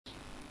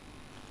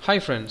Hi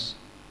friends,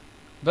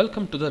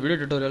 welcome to the video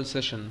tutorial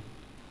session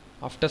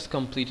of Test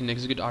Complete in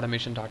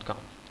ExecuteAutomation.com.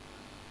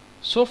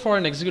 So far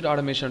in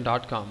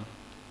ExecuteAutomation.com,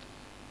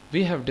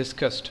 we have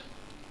discussed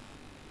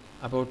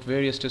about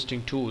various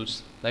testing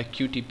tools like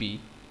QTP,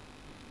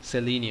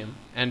 Selenium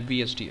and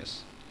BSTS.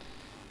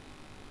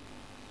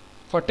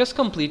 For Test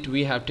Complete,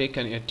 we have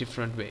taken a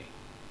different way.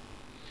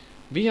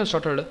 We have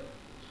started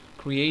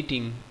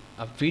creating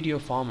a video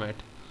format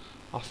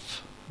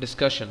of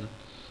discussion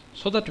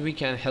so that we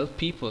can help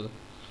people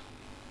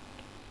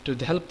to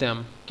help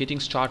them getting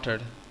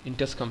started in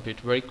Test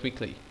Complete very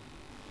quickly.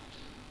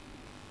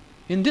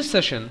 In this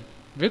session,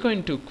 we're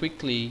going to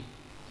quickly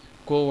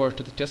go over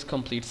to the Test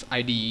Complete's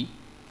IDE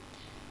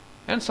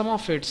and some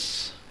of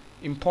its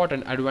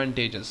important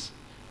advantages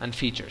and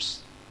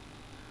features.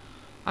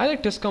 I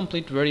like Test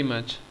Complete very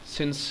much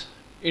since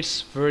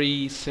it's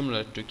very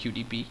similar to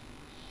QTP,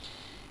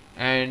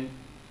 and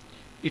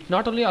it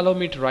not only allows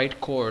me to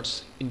write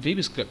codes in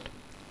VBScript,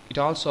 it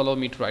also allows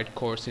me to write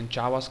codes in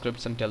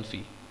JavaScript and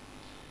Delphi.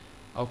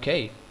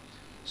 Okay,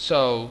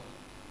 so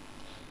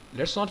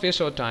let's not waste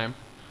our time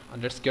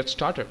and let's get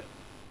started.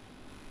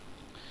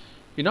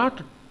 In order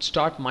to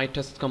start my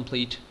Test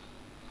Complete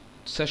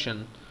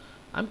session,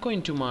 I'm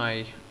going to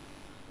my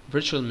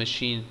virtual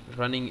machine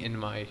running in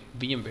my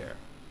VMware.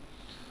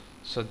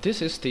 So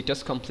this is the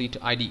Test Complete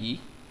IDE.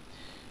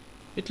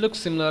 It looks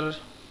similar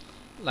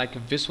like a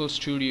Visual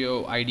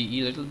Studio IDE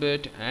a little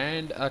bit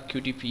and a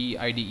QTP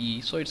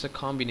IDE, so it's a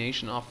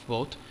combination of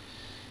both,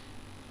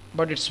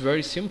 but it's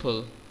very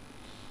simple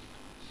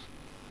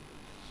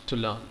to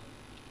learn.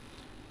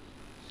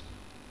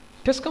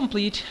 Test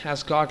Complete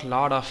has got a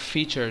lot of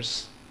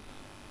features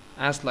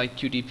as like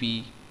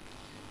QTP.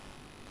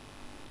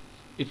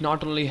 It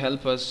not only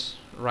helps us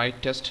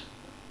write test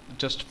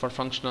just for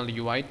functional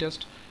UI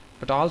test,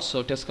 but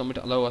also Test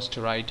Complete allows us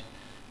to write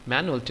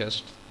manual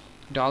test.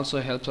 It also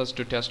helps us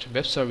to test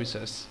web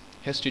services,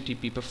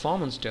 HTTP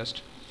performance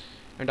test,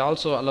 and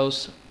also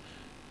allows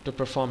to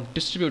perform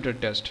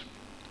distributed test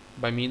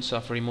by means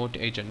of remote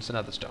agents and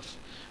other stuff.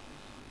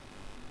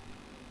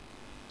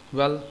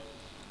 Well,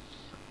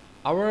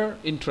 our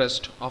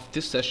interest of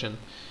this session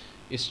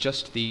is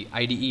just the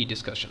IDE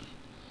discussion.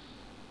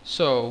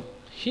 So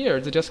here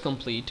the Test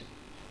Complete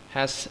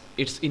has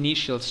its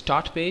initial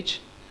start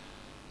page.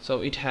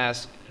 So it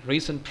has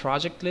recent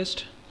project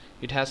list,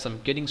 it has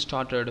some getting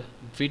started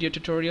video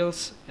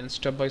tutorials and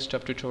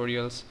step-by-step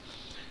tutorials,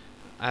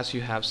 as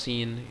you have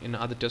seen in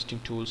other testing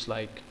tools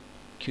like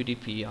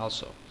QTP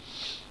also.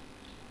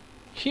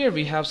 Here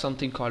we have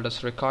something called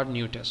as record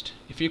new test.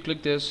 If you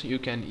click this, you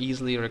can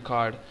easily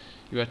record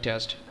your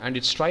test and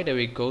it straight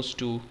away goes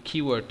to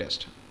keyword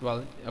test.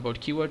 Well, about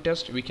keyword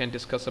test we can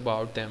discuss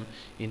about them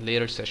in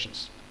later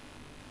sessions.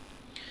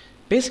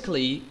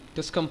 Basically,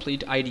 Test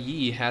Complete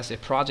IDE has a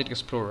project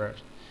explorer,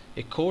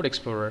 a code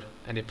explorer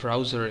and a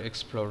browser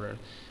explorer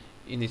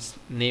in its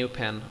nav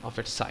pane of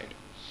its side.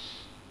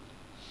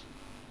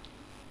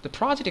 The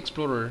project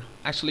explorer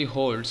actually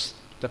holds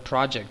the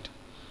project.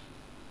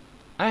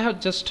 I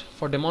have just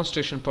for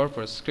demonstration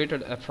purpose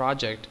created a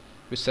project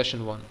with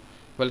session 1.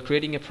 While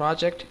creating a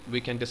project, we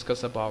can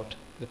discuss about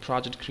the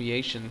project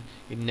creation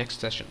in next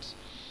sessions.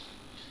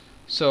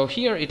 So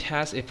here it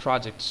has a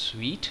project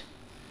suite,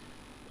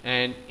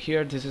 and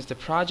here this is the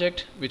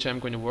project which I'm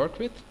going to work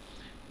with,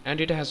 and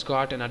it has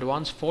got an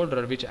advanced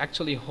folder which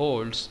actually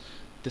holds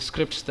the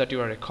scripts that you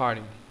are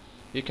recording.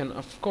 You can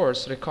of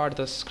course record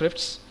the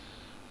scripts,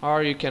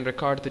 or you can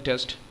record the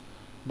test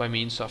by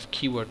means of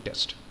keyword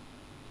test.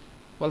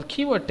 Well,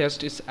 keyword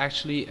test is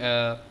actually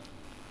a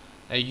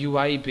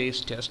UI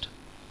based test.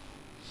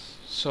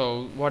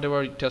 So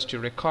whatever test you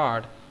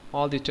record,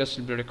 all the tests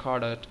will be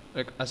recorded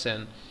as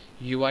an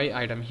UI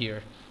item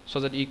here, so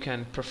that you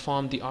can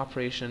perform the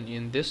operation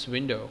in this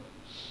window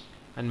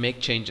and make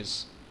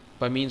changes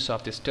by means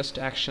of this test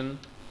action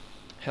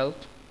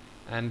help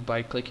and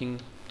by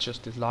clicking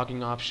just the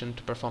logging option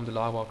to perform the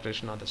log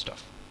operation on the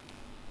stuff.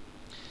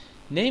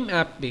 Name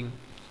mapping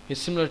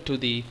is similar to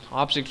the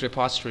object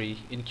repository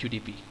in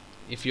QTP.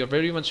 If you're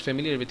very much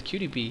familiar with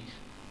QTP,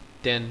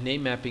 then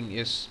name mapping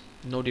is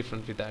no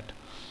different with that.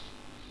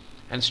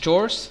 And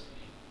stores,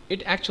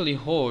 it actually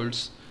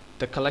holds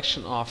the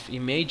collection of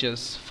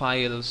images,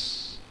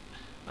 files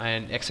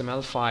and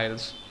XML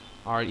files,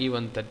 or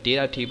even the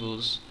data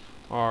tables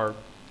or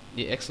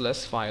the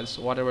XLS files,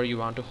 whatever you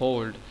want to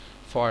hold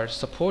for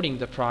supporting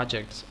the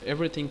projects.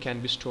 Everything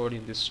can be stored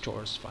in these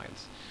stores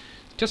files.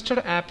 Tested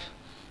app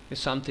is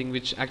something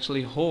which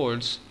actually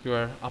holds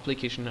your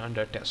application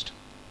under test.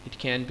 It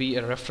can be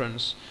a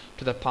reference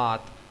to the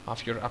path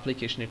of your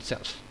application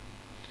itself,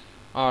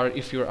 or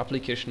if your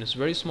application is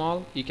very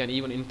small, you can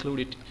even include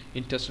it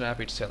in tested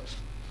app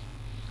itself.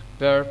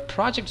 Where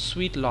project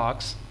suite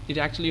logs, it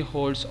actually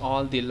holds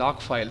all the log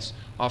files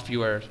of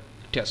your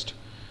test.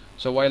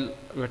 So while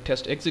your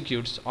test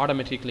executes,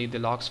 automatically the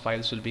logs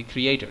files will be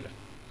created.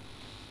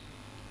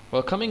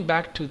 Well, coming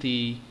back to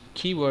the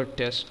keyword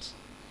tests,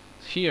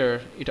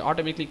 here it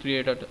automatically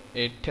created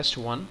a test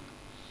 1.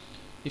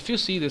 If you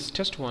see this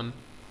test 1,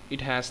 it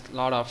has a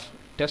lot of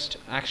test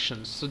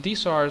actions. So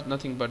these are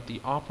nothing but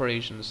the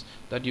operations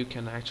that you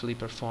can actually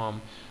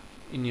perform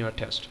in your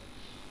test.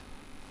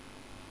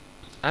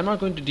 I'm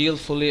not going to deal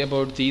fully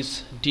about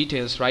these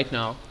details right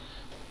now,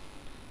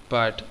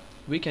 but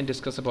we can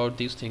discuss about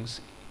these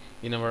things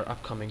in our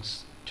upcoming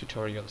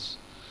tutorials.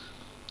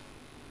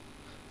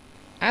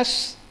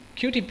 As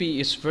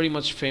QTP is very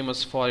much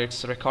famous for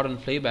its record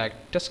and playback,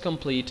 Test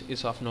Complete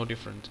is of no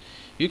different.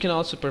 You can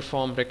also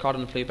perform record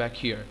and playback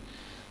here.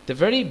 The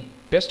very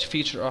best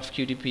feature of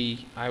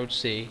QTP, I would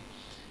say,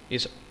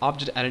 is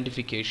object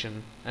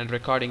identification and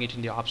recording it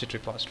in the object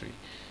repository.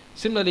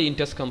 Similarly, in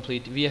Test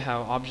Complete, we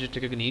have object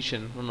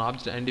recognition and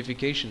object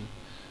identification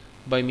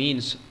by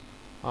means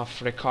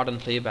of record and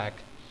playback.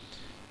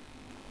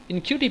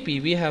 In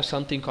QTP, we have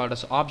something called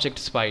as object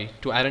spy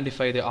to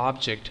identify the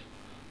object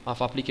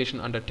of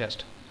application under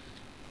test.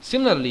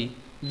 Similarly,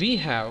 we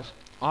have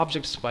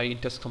object spy in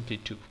Test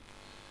Complete 2,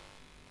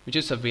 which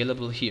is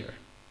available here.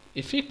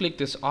 If we click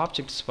this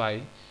object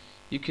spy,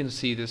 you can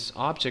see this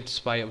object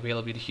spy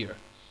available here.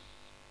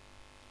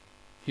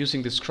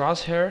 Using this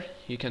crosshair,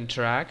 you can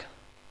drag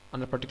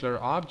on a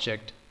particular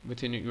object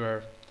within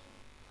your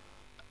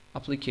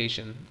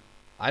application.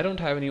 I don't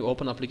have any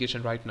open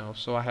application right now,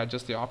 so I have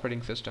just the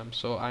operating system.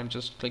 So I'm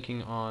just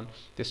clicking on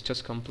this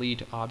Test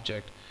Complete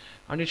object,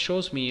 and it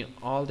shows me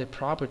all the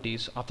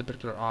properties of the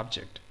particular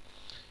object.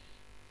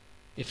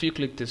 If you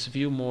click this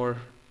View More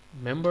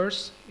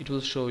Members, it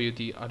will show you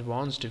the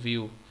advanced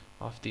view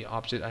of the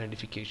object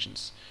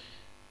identifications.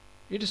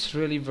 It is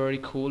really very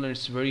cool, and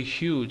it's very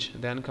huge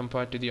than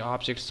compared to the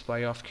object spy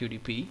of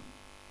QTP.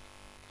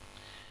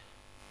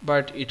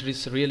 But it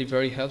is really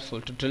very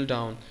helpful to drill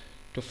down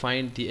to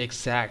find the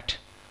exact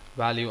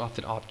value of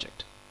that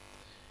object.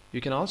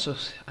 You can also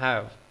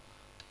have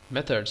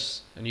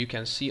methods, and you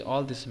can see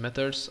all these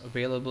methods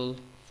available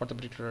for the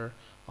particular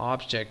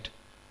object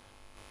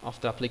of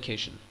the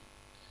application.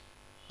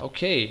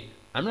 Okay,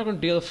 I'm not going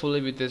to deal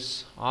fully with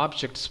this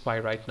object spy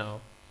right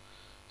now.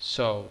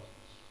 So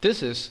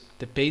this is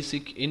the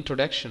basic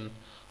introduction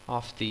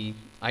of the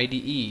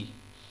IDE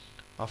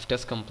of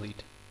Test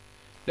Complete.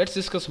 Let's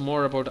discuss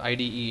more about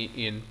IDE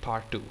in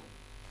part 2.